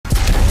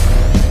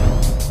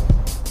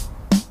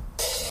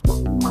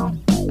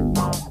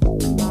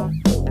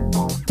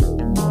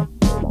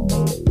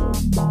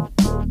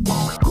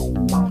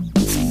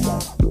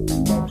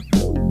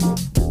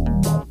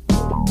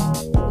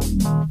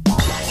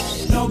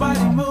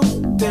Nobody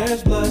move,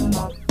 there's blood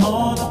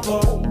on the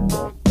floor.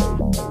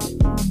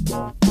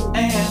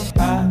 And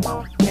I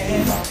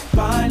can't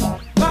find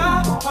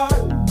my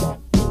heart.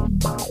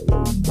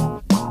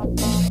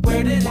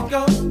 Where did it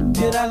go?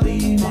 Did I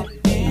leave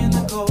it in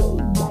the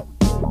cold?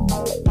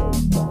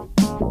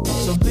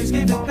 So please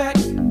give it back,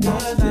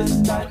 'cause it's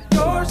not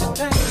yours to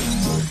take.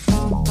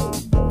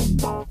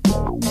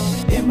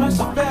 It must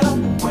have fell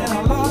when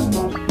I lost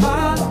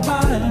my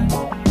mind.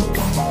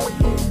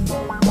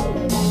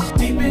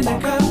 Deep in the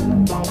cup,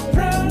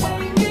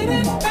 drowning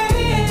in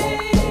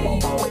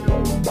pain.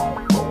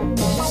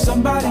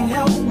 Somebody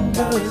help,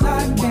 'cause I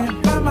can't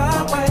find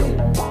my way.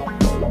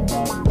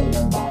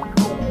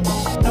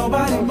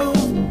 Nobody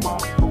move,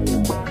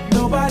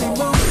 nobody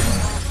move.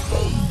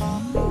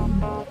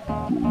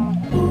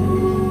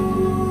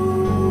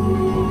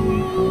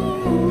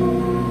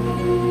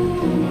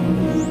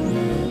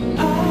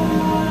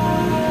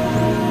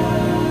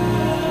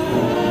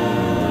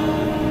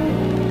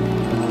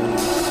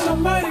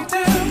 Somebody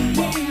tell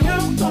me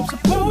how I'm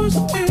supposed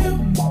to feel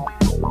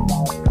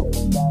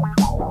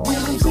when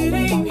I'm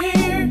sitting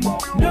here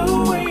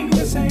knowing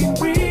this ain't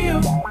real.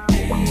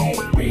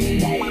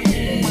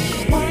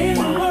 Why in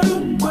the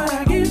world would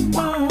I give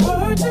my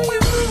heart to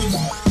you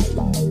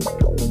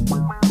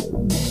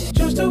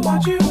just to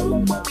watch you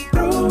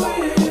throw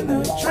it in the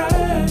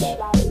trash?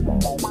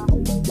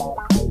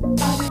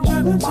 I've been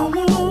juggling so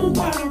long,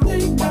 I don't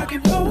think I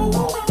can hold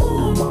on.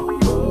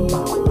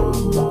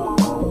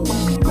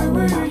 Where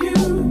were you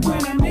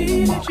when I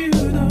needed you?